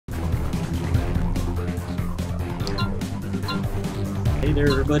Hey there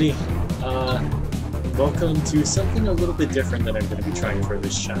everybody, welcome to something a little bit different that I'm going to be trying for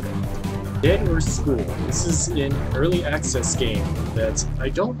this channel. Dead or School. This is an early access game that I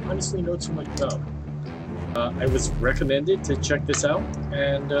don't honestly know too much about. I was recommended to check this out,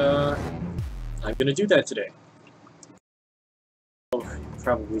 and I'm going to do that today. You'll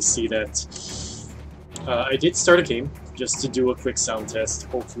probably see that I did start a game just to do a quick sound test.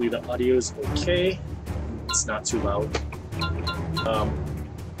 Hopefully the audio is okay. It's not too loud.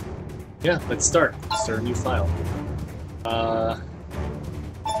 Yeah, let's start. Start a new file.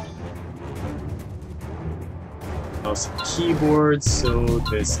 Mouse and keyboard, so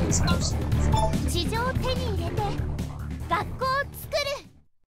this is absolutely fine.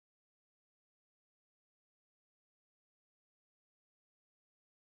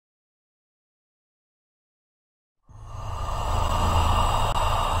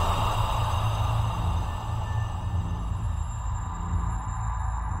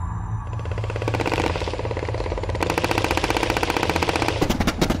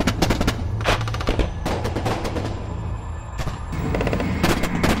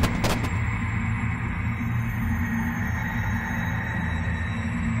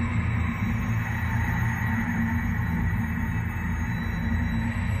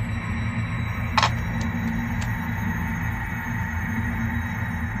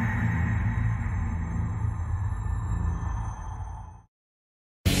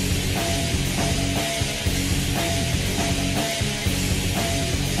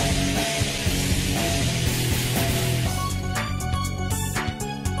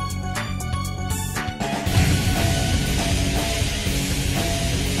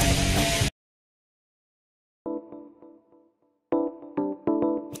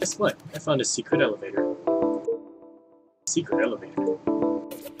 Guess what? I found a secret elevator. Secret elevator.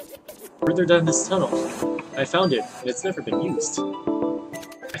 Further down this tunnel. I found it, and it's never been used.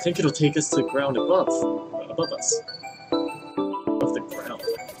 I think it'll take us to the ground above us. Above the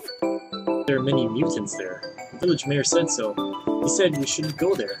ground. There are many mutants there. The village mayor said so. He said we shouldn't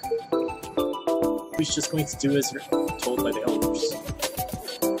go there. We're just going to do as we're told by the elders.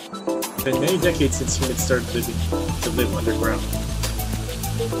 It's been many decades since humans started to live underground.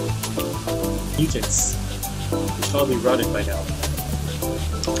 Mutants. They're probably rotted by now.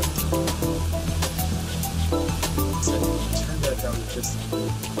 So, turn that down just...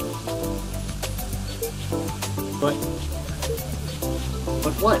 But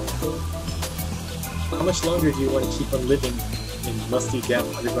what? How much longer do you want to keep on living in musty, damp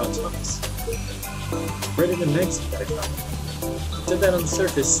underground tunnels? Where did the Megs that I found? It said that on the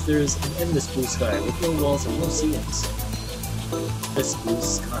surface, there's an endless blue sky with no walls and no ceilings. This blue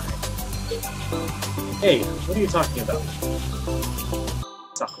sky. Hey, what are you talking about?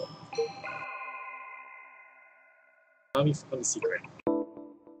 Sako. Let me find the secret.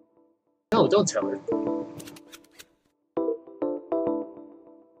 No, don't tell her.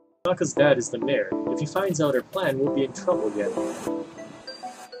 Saka's dad is the mayor. If he finds out our plan, we'll be in trouble again.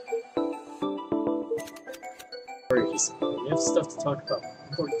 Worries. We have stuff to talk about.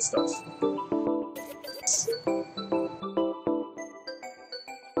 Important stuff.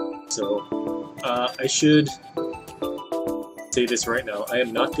 So, I should say this right now. I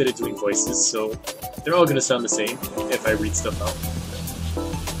am not good at doing voices, so they're all gonna sound the same if I read stuff out.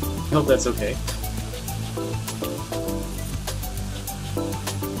 I hope that's okay.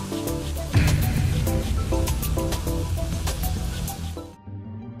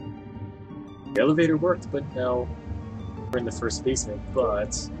 The elevator worked, but now we're in the first basement,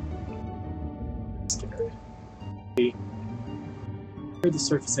 but... scared. Okay. Where's the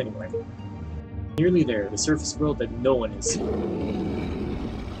surface anyway? Nearly there, the surface world that no one has seen.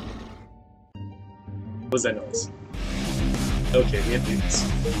 What was that noise? Okay, we have mutants.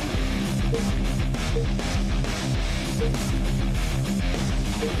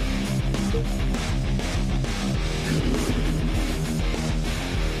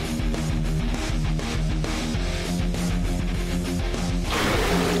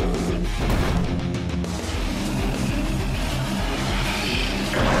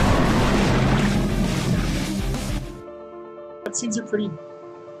 Cutscenes are pretty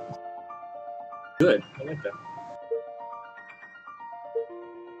good. I like that.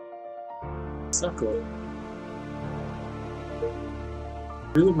 Sako.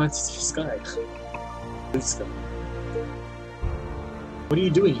 Really reminds me of sky. Blue sky. What are you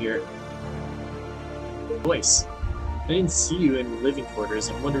doing here? Voice. I didn't see you in living quarters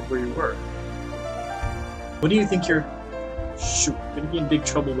and wondered where you were. What do you think you're... Shoot, gonna be in big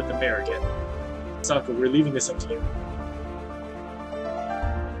trouble with the mayor again. Sako, we're leaving this up to you.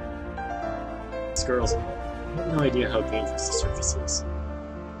 Girls, I have no idea how dangerous the surface is.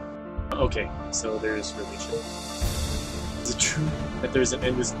 Okay, so there's relation. Is it true that there's an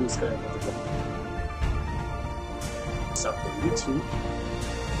endless blue sky above the world? Stop for you too.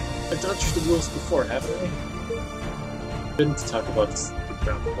 I've dodged the rules before, haven't I? Didn't talk about this the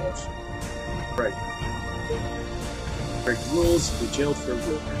ground above. Right. Break rules, you'll be jailed for a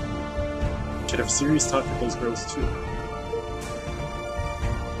week. Should have serious talk with those girls too.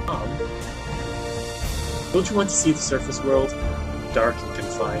 Don't you want to see the surface world? Dark and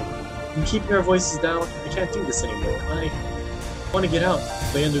confined. And keeping our voices down, I can't do this anymore. I want to get out,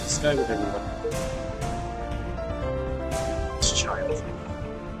 play under the sky with everyone. This child.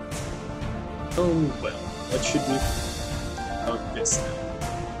 Oh well, what should we do about this now?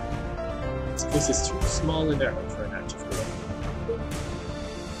 This place is too small and narrow for an active girl.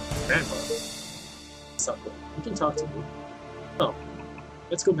 Grandma. Something. You can talk to me. Oh,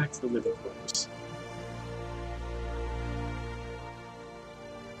 let's go back to the living quarters.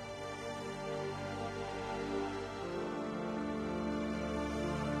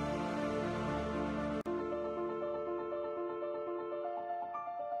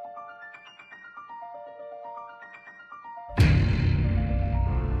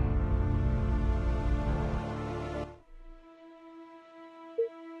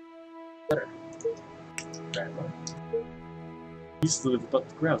 Better. Grandma. You used to live above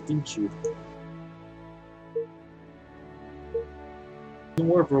the ground, didn't you? When the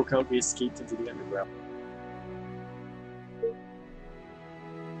war broke out, we escaped into the underground.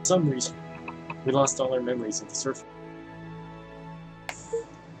 For some reason, we lost all our memories at the surface.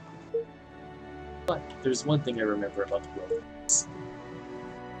 But there's one thing I remember about the wilderness.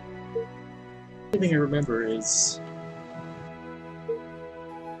 The only thing I remember is...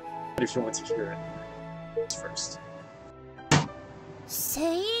 But if you want to hear it first.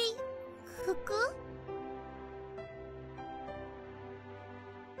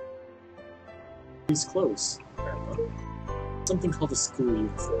 These clothes, Grandma. Something called a school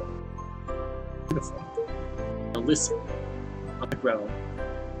uniform. Now listen, on the ground,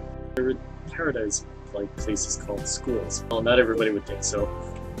 there are paradise-like places called schools. Well, not everybody would think so.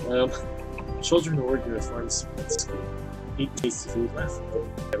 Children who wore uniforms went to school, ate tasty food, laughed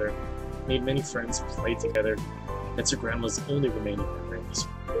together, made many friends, played together. That's your grandma's only remaining memories.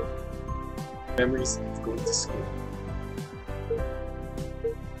 Memories of going to school.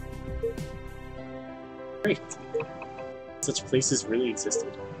 Great! Such places really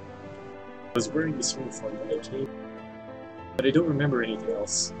existed. I was wearing this uniform when I came, but I don't remember anything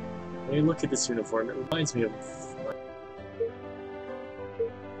else. When I look at this uniform, it reminds me of my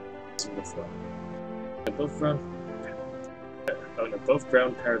uniform. Above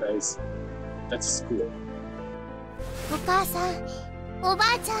ground paradise, that's school. お母さん、おば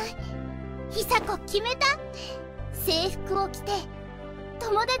あちゃん、久子決めた。制服を着て、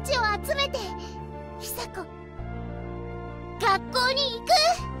友達を集めて、久子、学校に行く。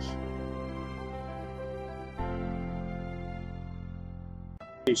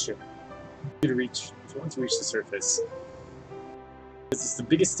Station. If you want to reach the surface. This is the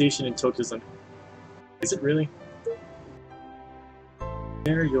biggest station in Tokyo's on. Is it really?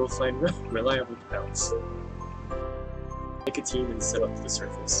 There you'll find reliable routes. Make a team and set up to the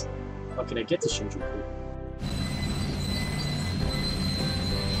surface. How can I get to Shinjuku?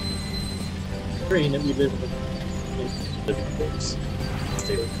 Train that we live in living quarters.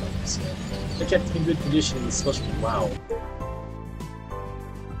 Stay with comes. I kept it in good condition in the special. Wow.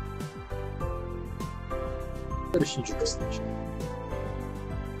 Go to Shinjuku Station.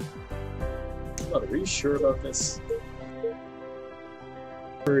 Mother, are you sure about this?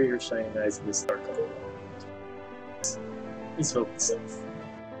 Hurry your shining eyes in this dark underworld. Please hope it's safe.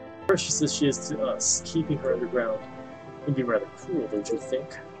 Precious as she is to us, keeping her underground would be rather cruel, don't you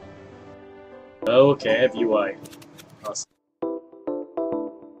think? Okay, I have UI. Awesome.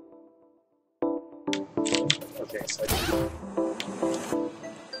 Okay, so I can...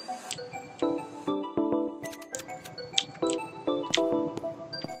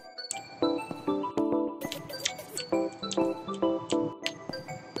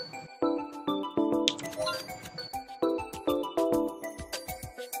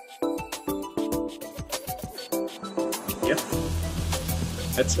 Yep.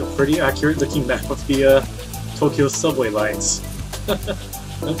 That's a pretty accurate looking map of the Tokyo subway lines.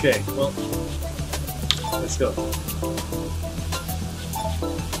 Okay, well, let's go.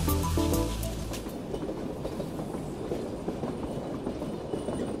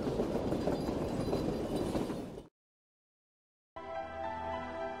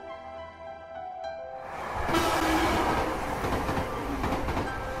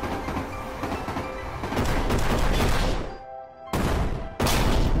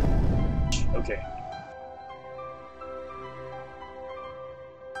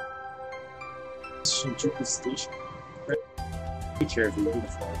 Shinjuku Station. Take care of your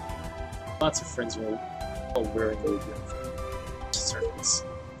uniform. Lots of friends are all wearing your uniform. Service.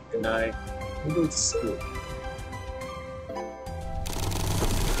 And I will go to school.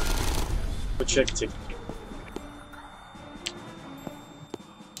 Go check ticket.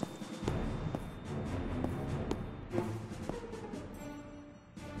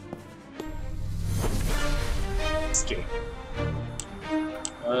 This gate.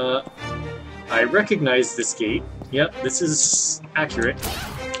 I recognize this gate. Yep, this is accurate.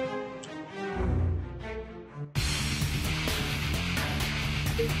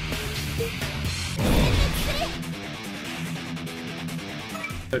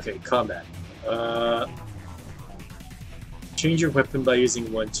 Okay, combat. Change your weapon by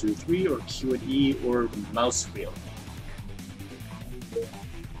using 1, 2, 3, or Q and E, or mouse wheel.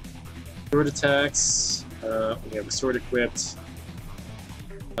 Sword attacks. We have a sword equipped.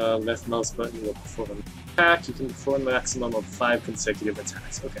 Left mouse button will perform an attack. You can perform a maximum of 5 consecutive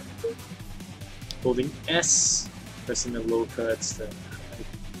attacks. Okay. Holding S, pressing the low cuts, then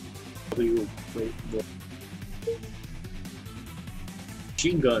W, wait,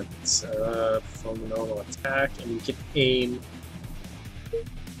 machine guns, perform a normal attack, and you can aim.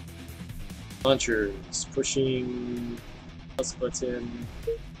 Launchers, pushing mouse button.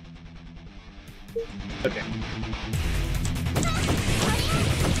 Okay.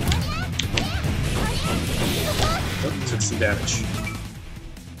 Oh, took some damage.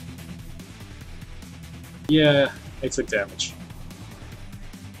 Yeah, I took damage.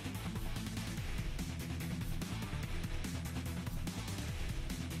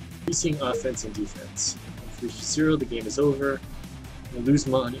 Increasing offense and defense. If you reach 0, the game is over. You'll lose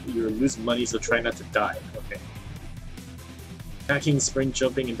money, so try not to die. Okay. Attacking, sprint,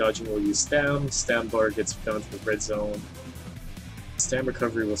 jumping, and dodging will use stam. Stam bar gets down to the red zone. Stam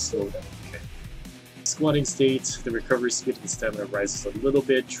recovery will slow down. Okay. Squatting state, the recovery speed and stamina rises a little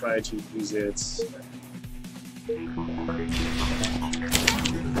bit. Try to use it.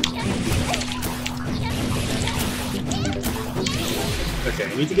 Okay,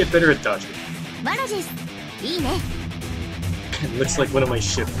 I need to get better at dodging. It looks like one of my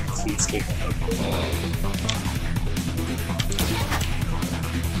ship fleets came out.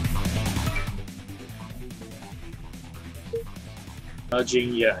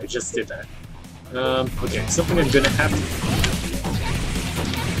 Dodging, yeah, I just did that. Okay, something I'm gonna have to...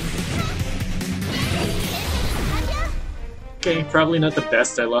 Okay, probably not the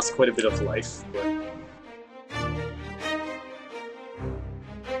best, I lost quite a bit of life, but...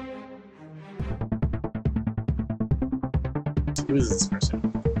 Who is this person?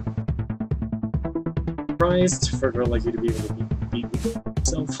 Surprised for a girl like you to be able to beat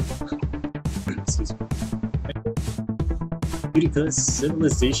yourself. Excuse me. Utica,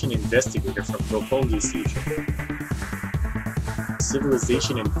 Civilization Investigator from Roppongi Station.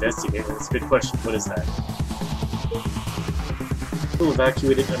 Civilization Investigator? That's a good question. What is that? People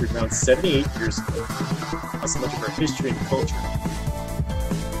evacuated underground 78 years ago. Lost much of our history and culture.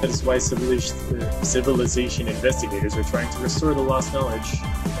 That is why civilization investigators are trying to restore the lost knowledge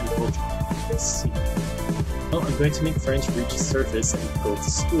and culture. Let's see. Well, I'm going to make friends reach the surface and go to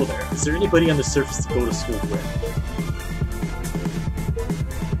school there. Is there anybody on the surface to go to school with?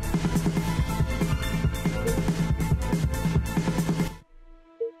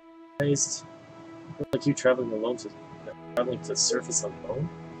 Like you traveling alone traveling to the surface alone?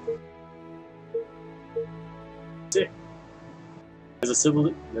 Sick. As the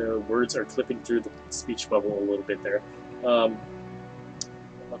words are clipping through the speech bubble a little bit there. I'll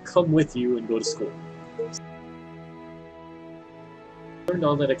come with you and go to school. I learned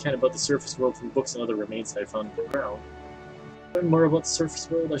all that I can about the surface world from books and other remains that I found on the ground. To learn more about the surface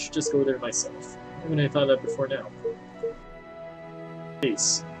world, I should just go there myself. Why haven't I thought of that before now?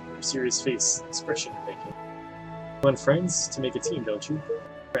 Face. Your serious face expression you're making. You want friends to make a team, don't you?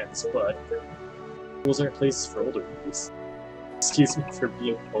 Friends, but schools aren't places for older people. Excuse me for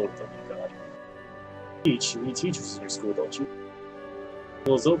being old, oh my god. You need teachers in your school, don't you?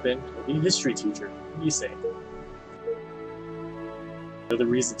 School's open, you'll be a history teacher. What do you say? Another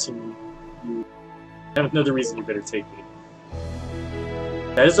reason you have another reason you better take me.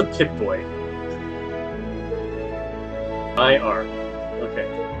 That is a Pip-Boy. IR. Okay.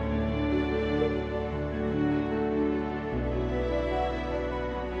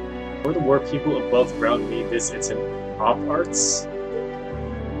 Before the war, people above ground made this. It's an op arts.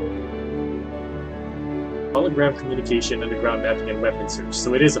 Hologram communication, underground mapping, and weapon search.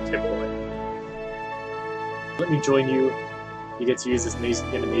 So it is a Pip-Boy. Let me join you. You get to use this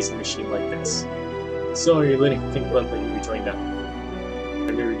amazing machine like this. So you're letting think about letting me join now.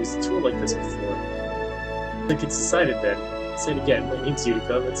 I've never used a tool like this before. think it's decided then. Say it again, my name's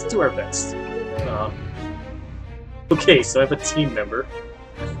Utica, let's do our best. Okay, so I have a team member.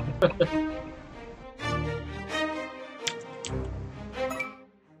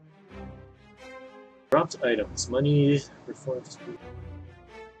 Dropped items. Money, reforms,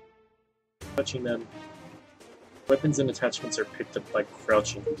 touching them. Weapons and attachments are picked up by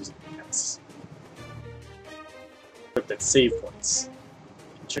crouching using X. Equipped at save points.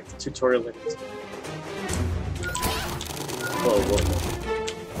 Check the tutorial link. Whoa, whoa, whoa.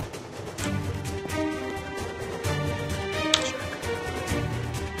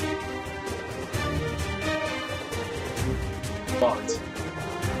 Locked.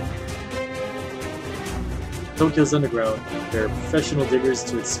 Tokyo's underground. There are professional diggers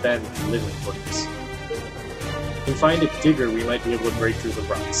to expand living quarters. If we can find a digger, we might be able to break through the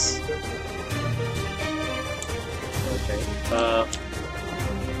rocks. Okay.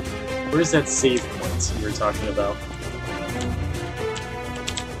 Where's that save point you were talking about?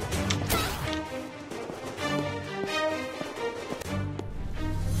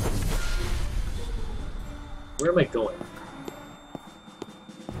 Where am I going?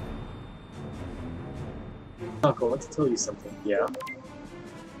 Uncle, I want to tell you something. Yeah?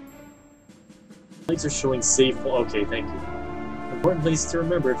 Lights are showing save point. Okay, thank you. Important place to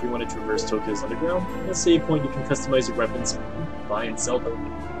remember if you want to traverse Tokyo's underground. At a save point, you can customize your weapons, buy and sell them.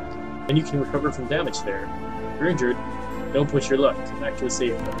 And you can recover from damage there. If you're injured, don't push your luck. Come back to a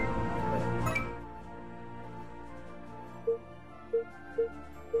save point.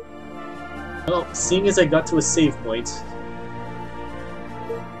 Well, seeing as I got to a save point,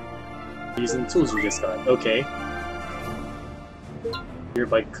 using the tools you just got. Okay.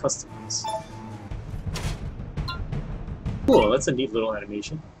 Hereby customize. Cool, that's a neat little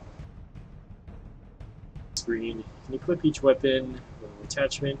animation. Screen. You can equip each weapon with an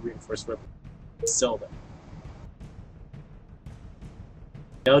attachment, reinforced weapon, sell them.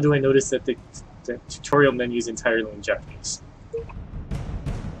 Now do I notice that the tutorial menu is entirely in Japanese.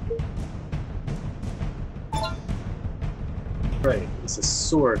 Right, it's a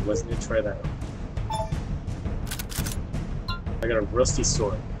sword, wasn't it? Try that out. I got a rusty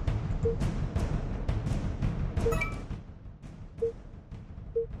sword.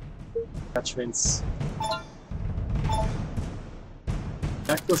 Attachments.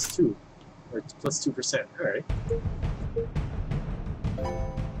 Attack +2. Or +2%. Alright.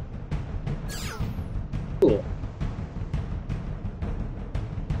 Cool.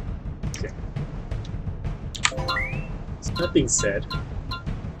 Okay. So that being said,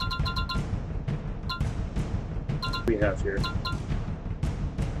 what do we have here?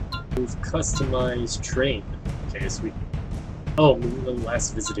 We've customized train. Okay, so we... Oh, the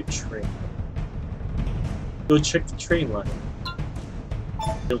last visited train. Go check the train line.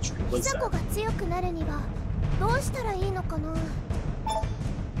 No train, what's that?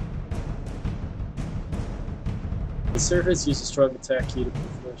 The surface uses strong attack key to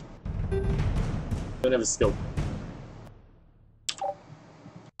perform. Don't have a skill.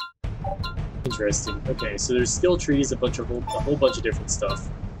 Interesting. Okay, so there's skill trees, a whole bunch of different stuff.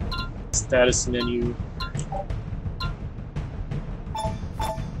 Status menu.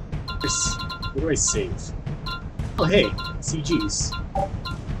 Where do I save? Oh hey, CGs.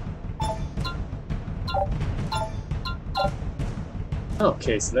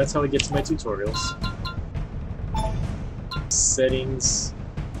 Okay, so that's how I get to my tutorials. Settings.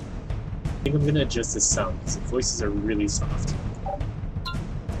 I think I'm gonna adjust the sound because the voices are really soft.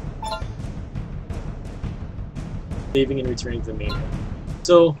 Saving and returning to the main menu.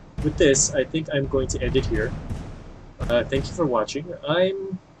 So, with this, I think I'm going to end it here. Thank you for watching. I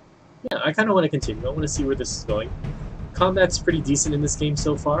kind of want to continue. I want to see where this is going. Combat's pretty decent in this game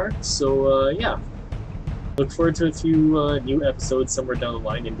so far, so yeah. Look forward to a few new episodes somewhere down the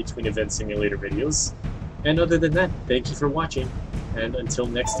line in between Event Simulator videos. And other than that, thank you for watching, and until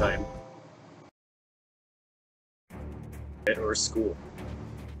next time. Or school.